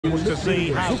To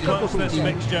see how close this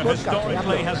fixture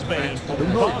historically has been.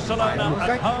 Barcelona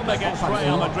at home against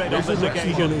Real Madrid on this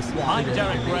occasion. I'm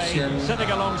Derek Gray.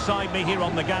 Sitting alongside me here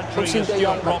on the gantry is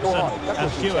Stuart Robson.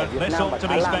 And Stuart, this ought to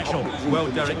be special. Well,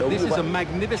 Derek, this is a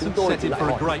magnificent setting for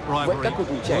a great rivalry.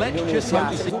 Let's just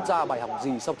hope to rút ra bài học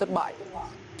gì sau thất bại.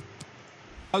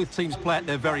 Both teams play at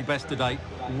their very best today.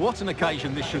 What an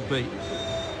occasion this should be.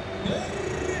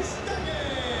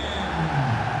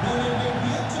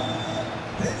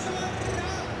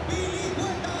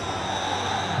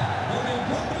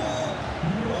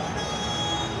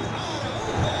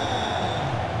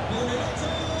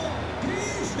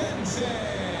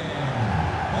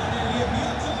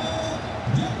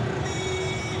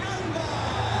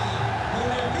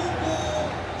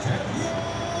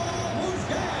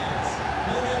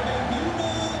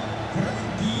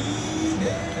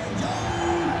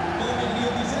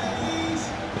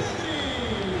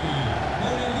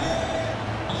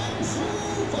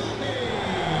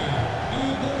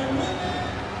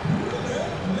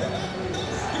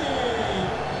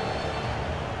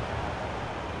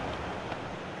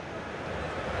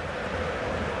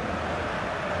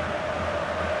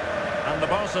 The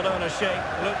Barcelona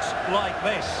shape looks like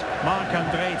this.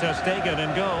 Marc-André ter Stegen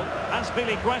in goal.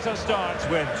 Azpilicueta starts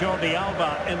with Jordi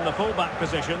Alba in the full-back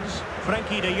positions.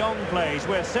 Frenkie de Jong plays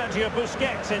with Sergio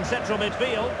Busquets in central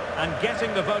midfield. And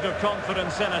getting the vote of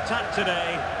confidence in attack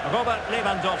today, Robert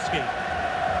Lewandowski.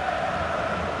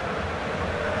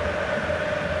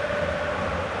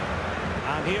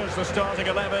 And here's the starting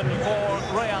 11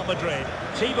 for Real Madrid.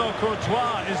 Thibaut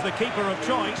Courtois is the keeper of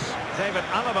choice. David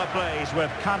Alaba plays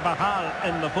with Carvajal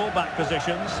in the full-back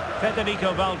positions.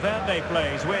 Federico Valverde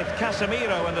plays with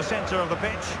Casemiro in the centre of the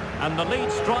pitch. And the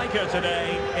lead striker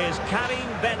today is Karim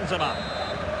Benzema.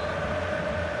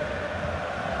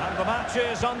 And the match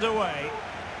is underway.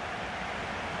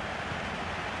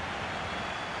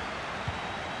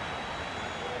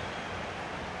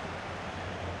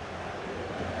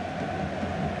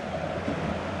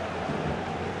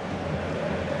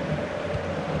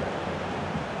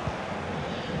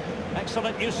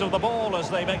 Excellent use of the ball as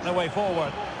they make their way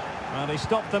forward. And he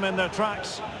stopped them in their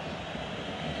tracks.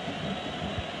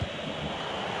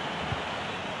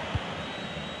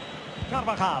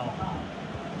 Carvajal.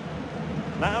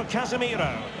 Now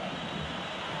Casemiro.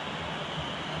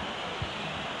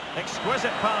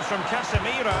 Exquisite pass from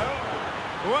Casemiro.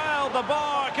 Well, the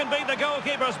bar can be the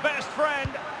goalkeeper's best friend.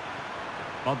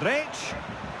 Modric.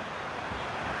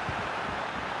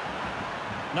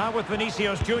 Now with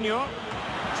Vinicius Junior.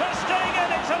 Ter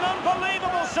Stegen, it's an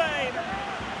unbelievable save.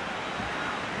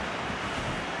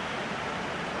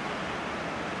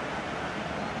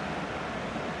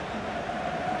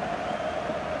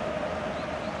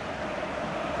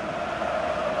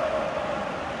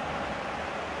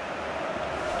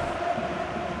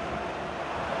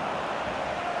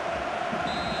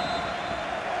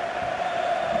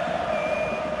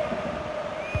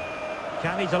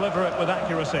 Can he deliver it with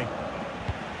accuracy?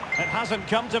 It hasn't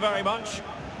come to very much.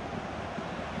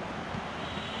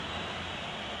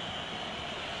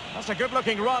 That's a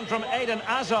good-looking run from Eden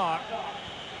Hazard.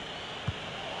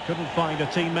 Couldn't find a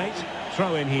teammate.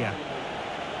 Throw in here.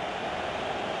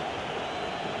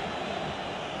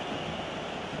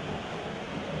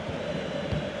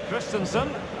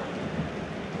 Christensen.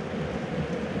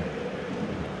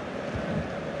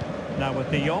 Now with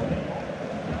De Jong.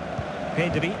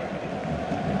 Pedri.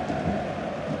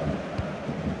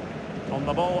 On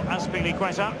the ball,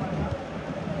 Azpilicueta.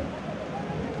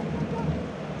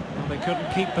 They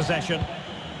couldn't keep possession.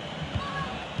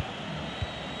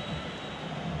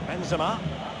 Benzema.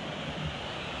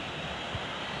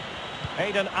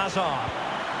 Eden Hazard.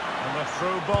 And the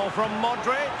through ball from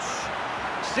Modric.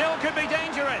 Still could be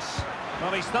dangerous.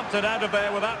 Well, he stumped it out of there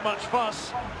without much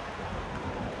fuss.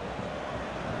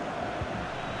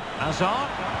 Hazard.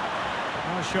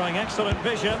 Oh, showing excellent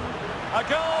vision. A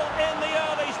goal in the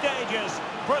early stages.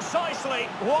 Precisely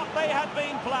what they had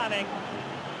been planning.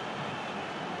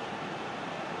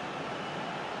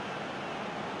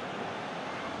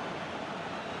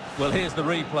 Well, here's the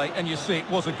replay, and you see it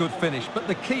was a good finish. But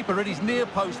the keeper at his near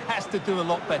post has to do a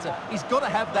lot better. He's got to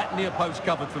have that near post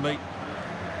covered for me.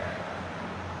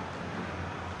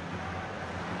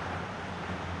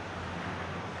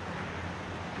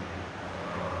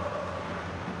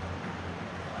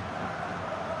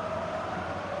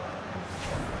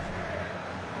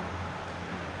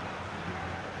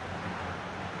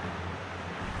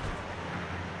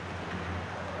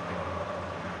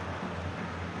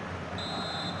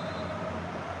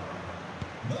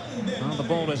 Well, the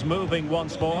ball is moving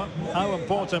once more. How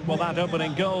important will that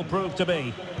opening goal prove to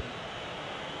be?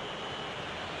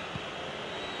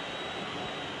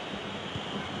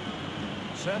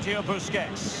 Sergio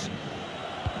Busquets.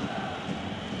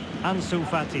 Ansu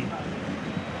Fati.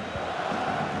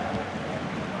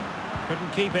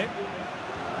 Couldn't keep it.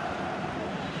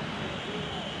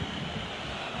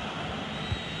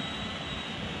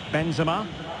 Benzema.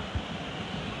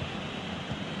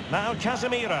 Now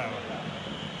Casemiro.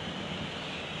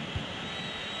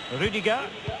 Rudiger.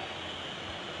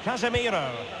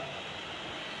 Casemiro.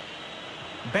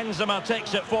 Benzema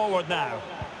takes it forward now.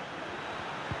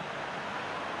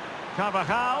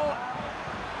 Carvajal.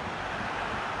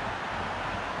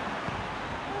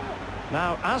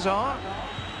 Now Hazard.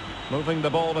 Moving the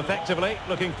ball effectively,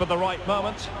 looking for the right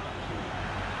moment.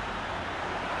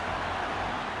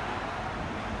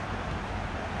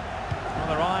 Well,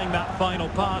 they're eyeing that final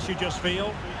pass, you just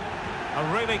feel.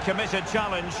 A really committed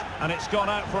challenge, and it's gone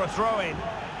out for a throw-in.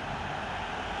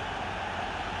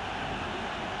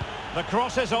 The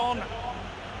cross is on.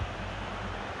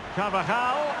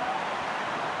 Carvajal.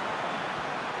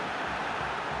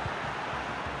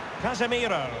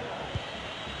 Casemiro.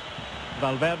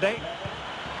 Valverde.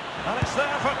 And it's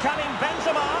there for Karim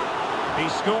Benzema.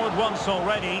 He's scored once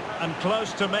already and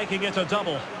close to making it a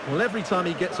double. Well, every time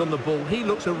he gets on the ball, he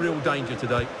looks a real danger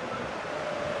today.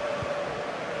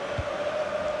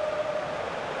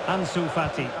 Ansu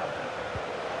Fati.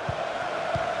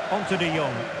 On to De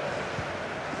Jong.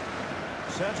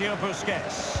 Sergio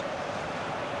Busquets.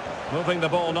 Moving the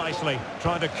ball nicely,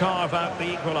 trying to carve out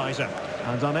the equaliser.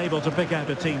 And unable to pick out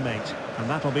a teammate. And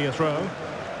that'll be a throw.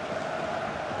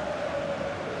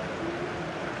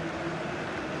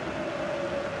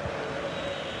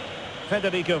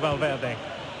 Federico Valverde.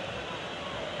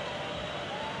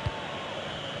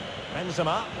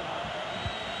 Benzema.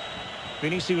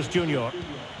 Vinicius Junior.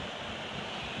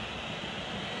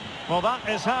 Well, that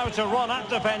is how to run at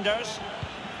defenders.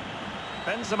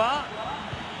 Benzema.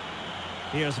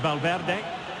 Here's Valverde.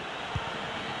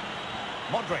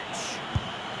 Modric.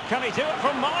 Can he do it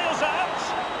from miles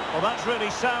out? Well, that's really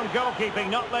sound goalkeeping,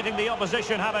 not letting the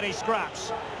opposition have any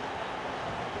scraps.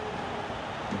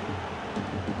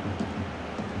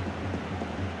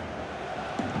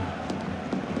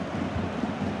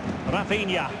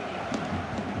 Raphinha.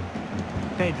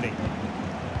 Pedri.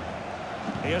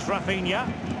 Here's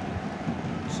Raphinha.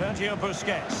 Sergio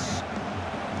Busquets.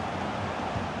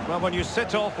 Well, when you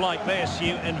sit off like this,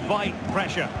 you invite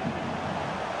pressure.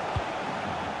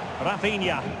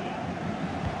 Raphinha.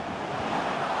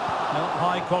 Not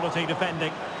high-quality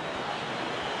defending.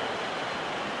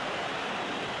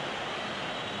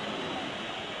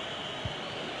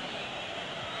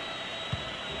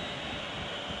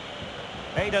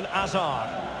 Eden Hazard.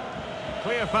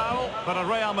 Clear foul, but a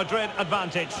Real Madrid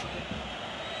advantage.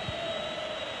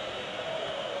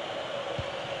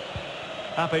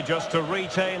 Happy just to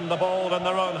retain the ball in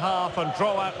their own half and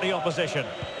draw out the opposition.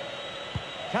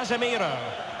 Casemiro.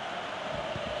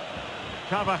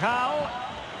 Carvajal.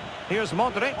 Here's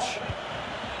Modric.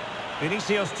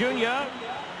 Vinicius Junior.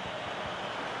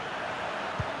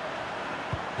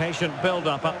 Patient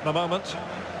build-up at the moment.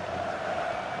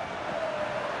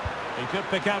 He could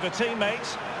pick out a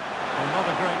teammate. And not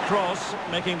a great cross,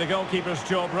 making the goalkeeper's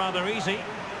job rather easy.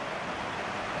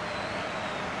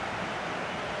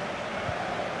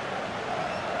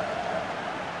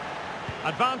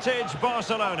 Advantage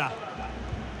Barcelona.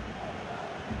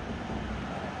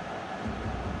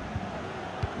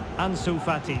 Ansu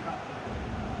Fati.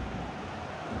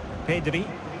 Pedri.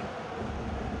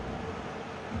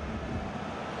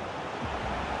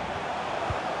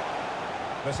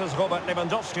 This is Robert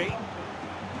Lewandowski.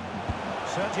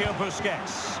 Sergio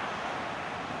Busquets.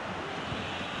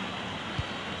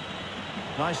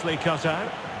 Nicely cut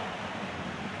out.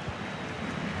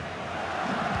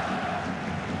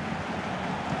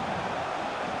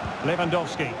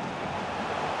 Lewandowski.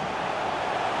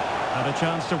 And a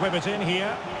chance to whip it in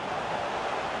here.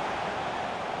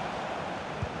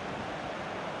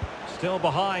 Still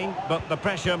behind, but the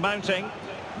pressure mounting.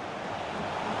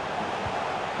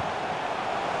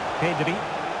 Pedri.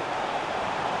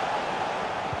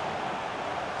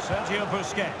 Sergio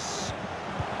Busquets.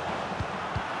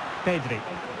 Pedri.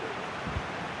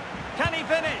 Can he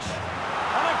finish?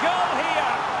 And a goal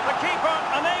here. The keeper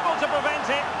unable to prevent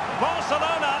it.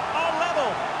 Barcelona are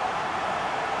level.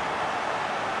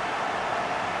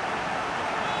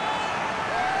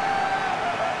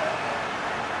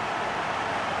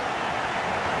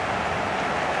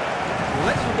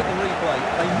 Let's look at the replay.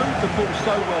 They moved the ball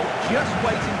so well, just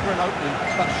waiting for an opening.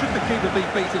 But should the keeper be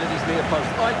beaten at his near post?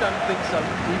 I don't think so.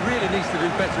 He really needs to do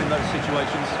better in those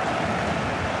situations.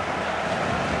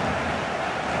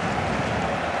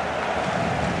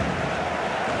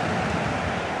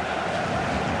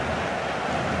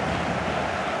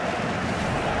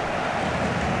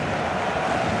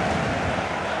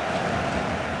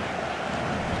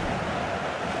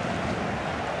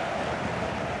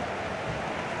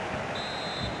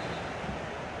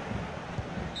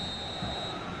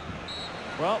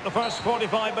 Well, the first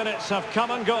 45 minutes have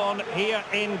come and gone here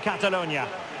in Catalonia.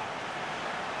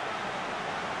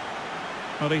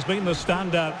 Well, he's been the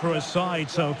standout for his side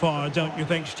so far, don't you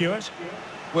think, Stuart?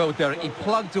 Well, Derek, he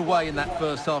plugged away in that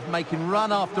first half, making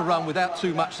run after run without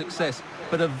too much success,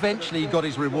 but eventually he got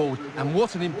his reward, and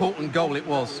what an important goal it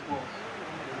was.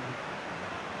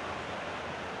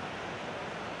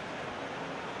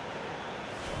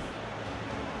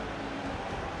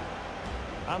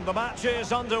 And the match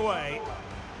is underway.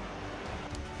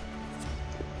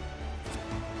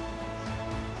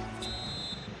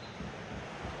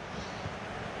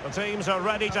 The teams are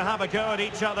ready to have a go at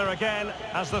each other again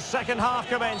as the second half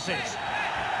commences.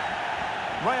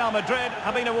 Real Madrid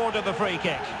have been awarded the free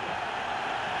kick.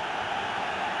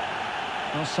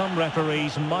 Well, some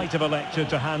referees might have elected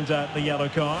to hand out the yellow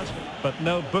card, but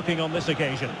no booking on this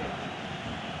occasion.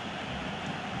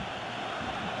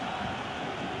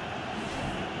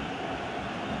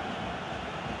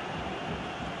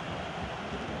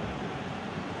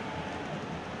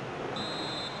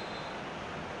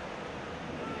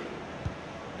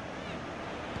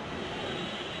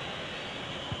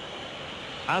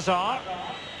 Hazard.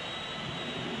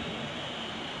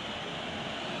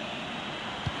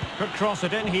 Could cross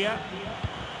it in here.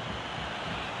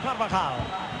 Carvajal.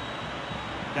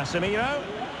 Casemiro.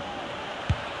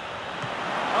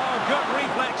 Oh, good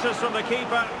reflexes from the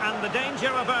keeper and the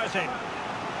danger averted.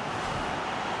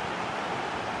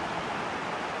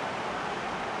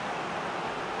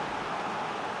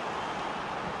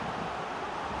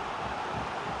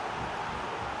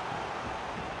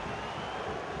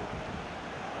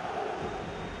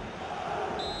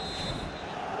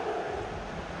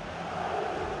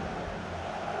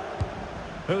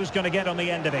 Who's going to get on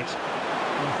the end of it?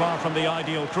 And far from the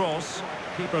ideal cross.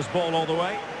 Keeper's ball all the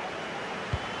way.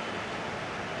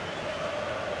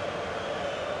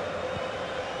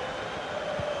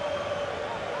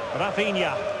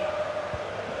 Raphinha.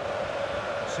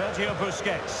 Sergio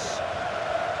Busquets.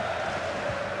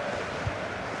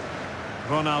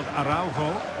 Ronald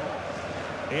Araujo.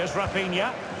 Here's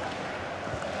Raphinha.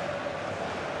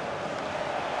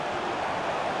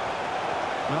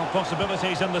 Well,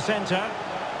 possibilities in the centre.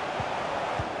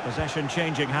 Possession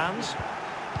changing hands.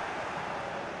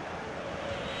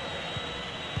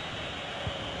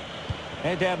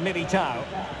 Eder Militao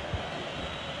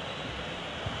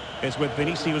is with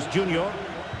Vinicius Junior.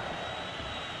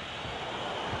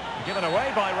 Given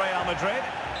away by Real Madrid.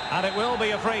 And it will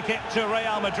be a free kick to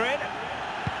Real Madrid.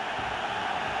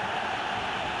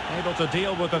 Able to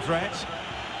deal with the threat.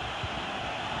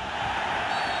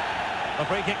 The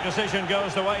free kick decision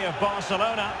goes the way of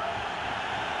Barcelona.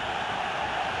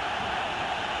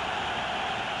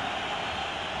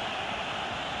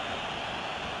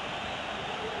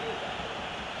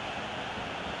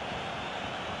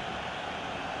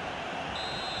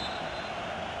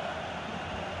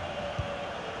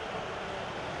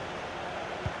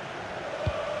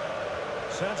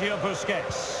 Sergio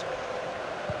Busquets.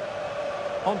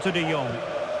 On to De Jong.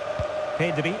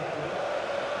 Pedri.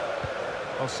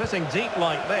 Well, sitting deep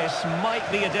like this might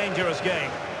be a dangerous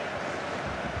game.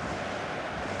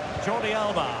 Jordi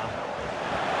Alba.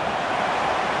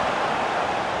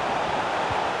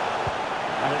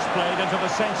 And it's played into the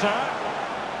centre.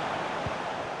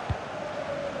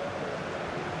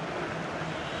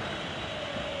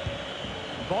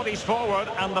 Bodies forward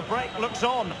and the break looks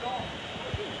on.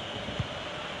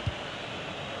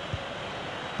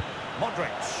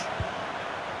 Modric.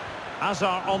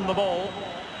 Hazard on the ball.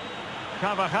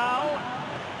 Carvajal.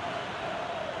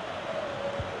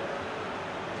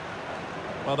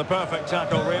 Well, the perfect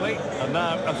tackle, really. And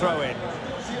now a throw-in.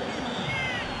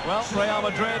 Well, Real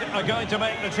Madrid are going to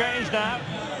make the change now.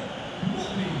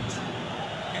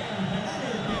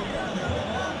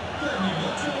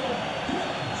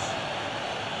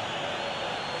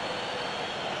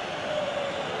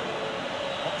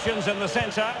 Options in the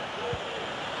centre.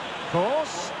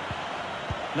 Course.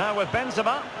 Now with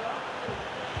Benzema.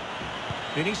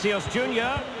 Vinicius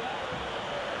Junior.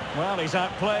 Well, he's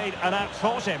outplayed and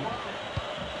outthought him.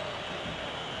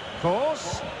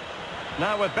 Course.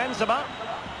 Now with Benzema.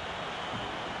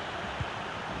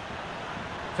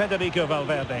 Federico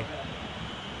Valverde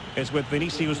is with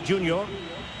Vinicius Junior.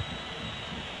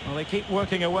 Well, they keep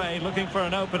working away, looking for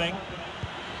an opening.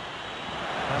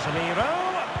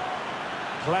 Casemiro.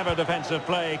 Clever defensive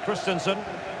play, Christensen.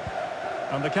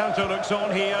 And the counter looks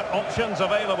on here, options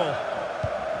available.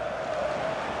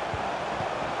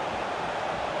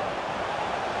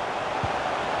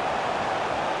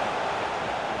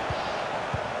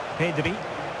 Pedri,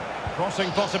 crossing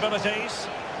possibilities.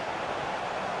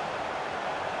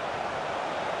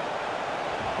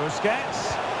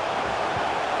 Busquets.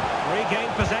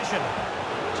 Regained possession.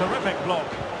 Terrific block.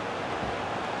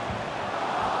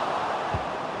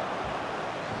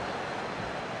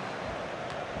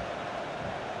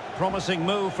 Promising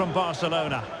move from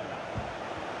Barcelona.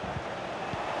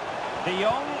 De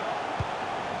Jong.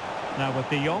 Now with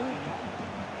De Jong.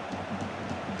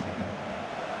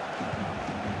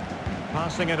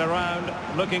 Passing it around,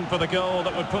 looking for the goal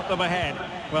that would put them ahead.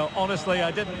 Well, honestly,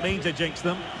 I didn't mean to jinx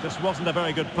them. This wasn't a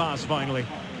very good pass, finally.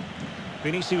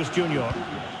 Vinicius Junior.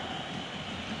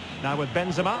 Now with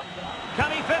Benzema.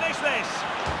 Can he finish this?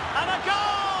 And a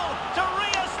goal to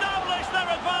re-establish their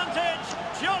advantage.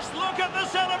 Just look at the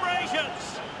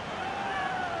celebrations.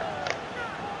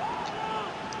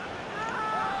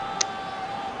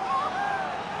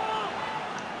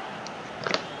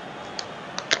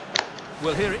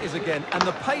 Well, here it is again, and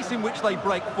the pace in which they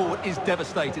break forward is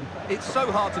devastating. It's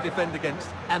so hard to defend against,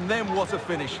 and then what a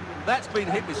finish. That's been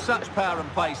hit with such power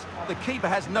and pace. The keeper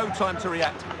has no time to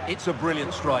react. It's a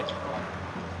brilliant strike.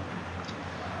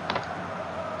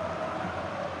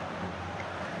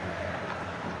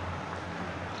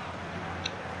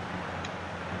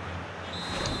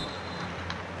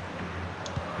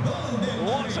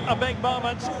 What a big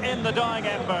moment in the dying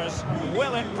embers.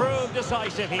 Will it prove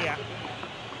decisive here?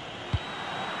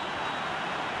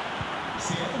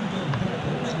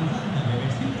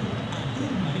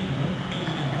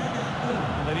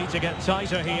 They need to get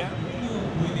tighter here.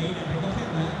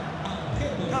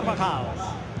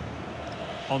 Carvajal.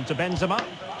 On to Benzema.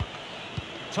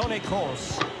 Toni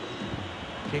Kroos.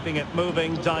 Keeping it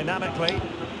moving dynamically.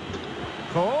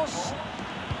 Kroos.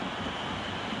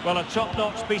 Well, a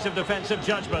top-notch piece of defensive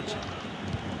judgment.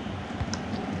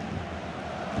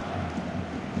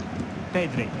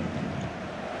 Pedri.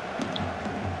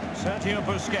 Sergio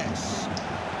Busquets.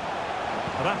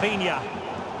 Raphinha.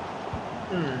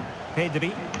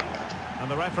 Pedri. And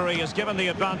the referee has given the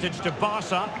advantage to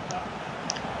Barca.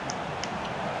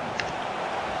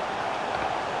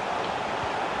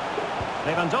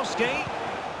 Lewandowski.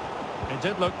 It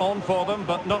did look on for them,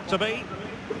 but not to be.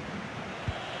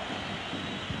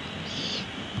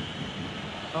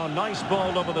 Oh, nice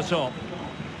ball over the top.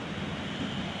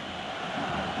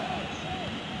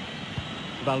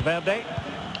 Valverde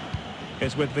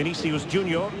is with Vinicius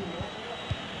Junior.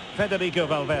 Federico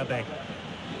Valverde.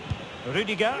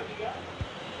 Rudiger.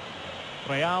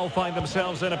 Real find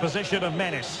themselves in a position of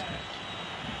menace.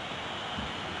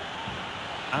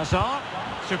 Hazard.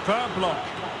 Superb block.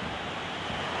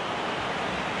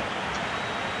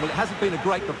 Well, it hasn't been a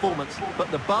great performance, but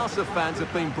the Barca fans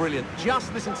have been brilliant.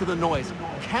 Just listen to the noise.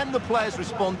 Can the players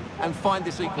respond and find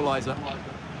this equaliser?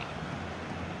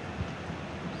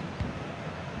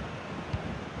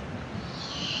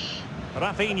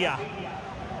 Raphinha.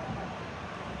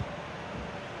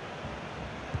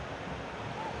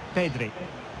 Pedri.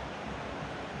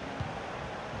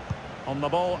 On the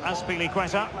ball,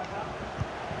 Azpilicueta.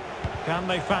 Can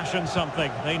they fashion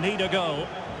something? They need a goal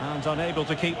and unable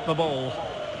to keep the ball.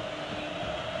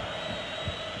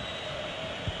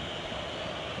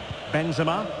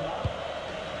 Benzema.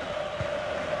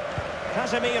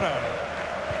 Casemiro.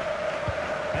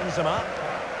 Benzema.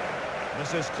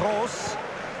 This is Kroos.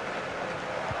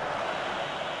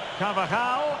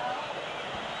 Carvajal.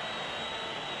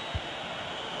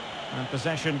 And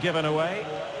possession given away.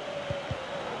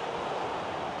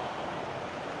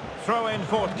 Throw-in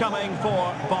forthcoming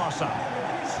for Barca.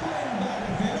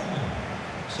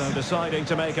 So deciding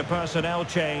to make a personnel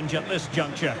change at this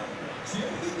juncture.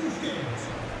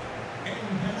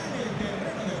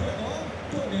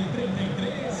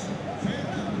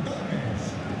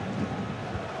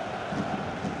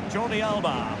 Jordi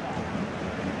Alba.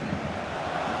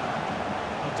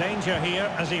 A danger here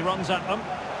as he runs at them.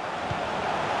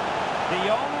 De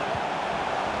Jong.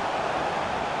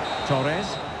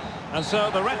 Torres. And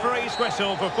so the referee's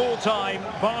whistle for full time.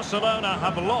 Barcelona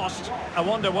have lost. I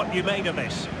wonder what you made of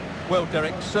this. Well,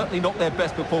 Derek, certainly not their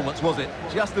best performance, was it?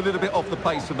 Just a little bit off the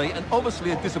pace for me, and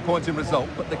obviously a disappointing result.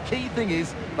 But the key thing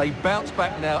is they bounce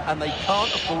back now and they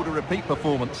can't afford a repeat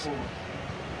performance.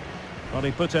 Well,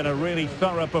 he put in a really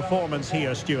thorough performance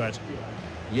here, Stuart.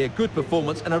 Yeah, good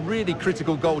performance and a really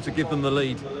critical goal to give them the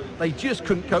lead. They just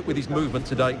couldn't cope with his movement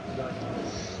today.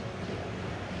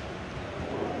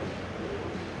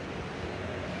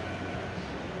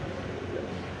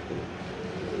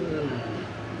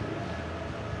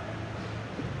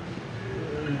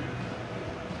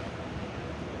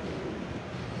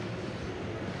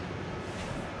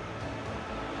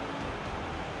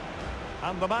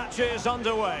 And the match is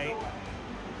underway.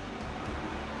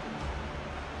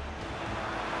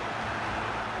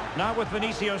 Now with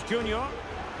Vinicius Junior.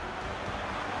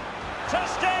 To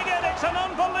Stegen, it's an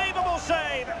unbelievable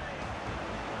save.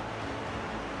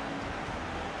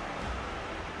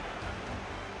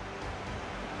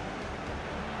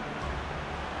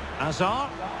 Hazard.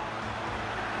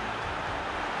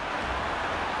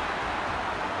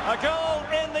 A goal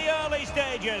in the early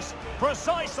stages.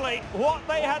 Precisely what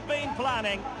they had been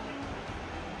planning.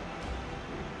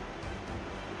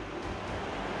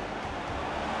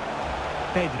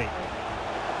 Pedri.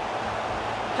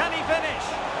 Can he finish?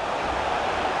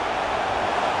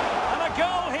 And a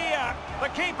goal here. The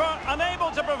keeper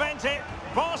unable to prevent it.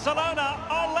 Barcelona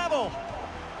are level.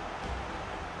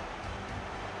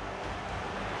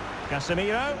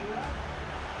 Casemiro.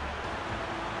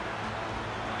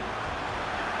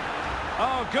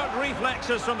 Oh, good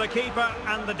reflexes from the keeper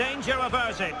and the danger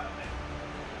averted.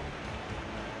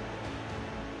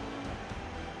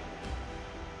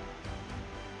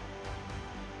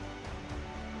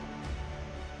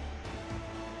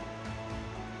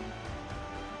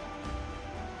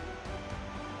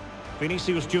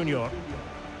 Vinicius Junior.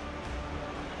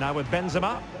 Now with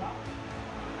Benzema.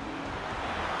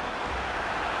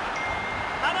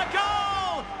 And a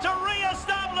goal to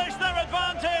re-establish their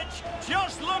advantage.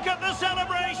 Just look at the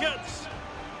celebrations.